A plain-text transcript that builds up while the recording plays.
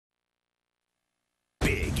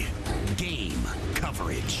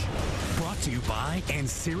coverage. Brought to you by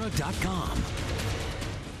Ansira.com.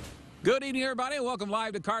 Good evening, everybody. Welcome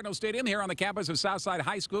live to Cardinal Stadium here on the campus of Southside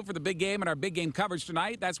High School for the big game and our big game coverage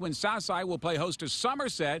tonight. That's when Southside will play host to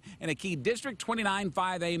Somerset in a key District 29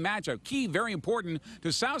 5A matchup. Key, very important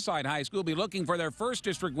to Southside High School, be looking for their first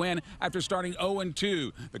district win after starting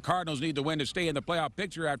 0-2. The Cardinals need to win to stay in the playoff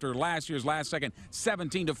picture after last year's last-second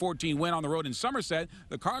 17-14 win on the road in Somerset.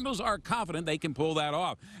 The Cardinals are confident they can pull that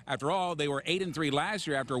off. After all, they were 8-3 last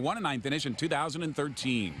year after a 1-9 finish in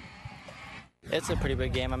 2013. It's a pretty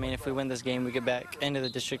big game. I mean, if we win this game, we get back into the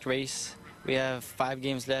district race. We have 5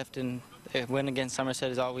 games left, and a win against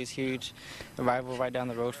Somerset is always huge. A rival right down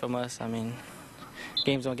the road from us. I mean,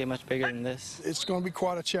 games don't get much bigger than this. It's going to be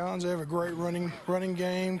quite a challenge. They have a great running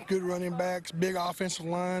game, good running backs, big offensive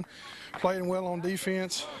line, playing well on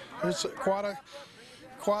defense. It's quite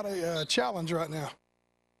a challenge right now.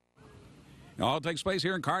 It all takes place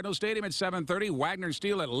here in Cardinal Stadium at 7:30. Wagner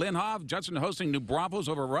Steel at Linhoff. Judson hosting New Braunfels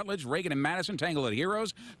over Rutledge. Reagan and Madison tangle at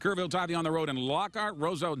Heroes. Kerrville Tivy on the road in Lockhart.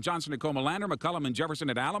 Roselle Johnson at Comalander. McCullum and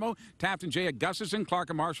Jefferson at Alamo. Taft and Jay at Gustafson.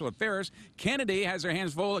 Clark and Marshall at Ferris. Kennedy has their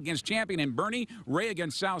hands full against Champion and Bernie. Ray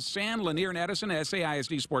against South San. Lanier and Edison at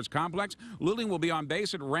SAISD Sports Complex. Luling will be on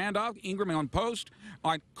base at Randolph. Ingram on post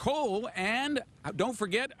on Cole. And don't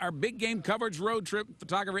forget our big game coverage road trip.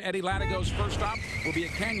 Photographer Eddie Latigo's first stop will be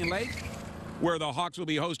at Canyon Lake, where the Hawks will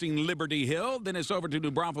be hosting Liberty Hill. Then it's over to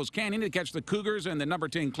New Braunfels Canyon to catch the Cougars and the number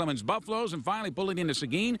 10 Clemens Buffaloes, and finally pulling into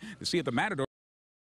Seguin to see if the Matador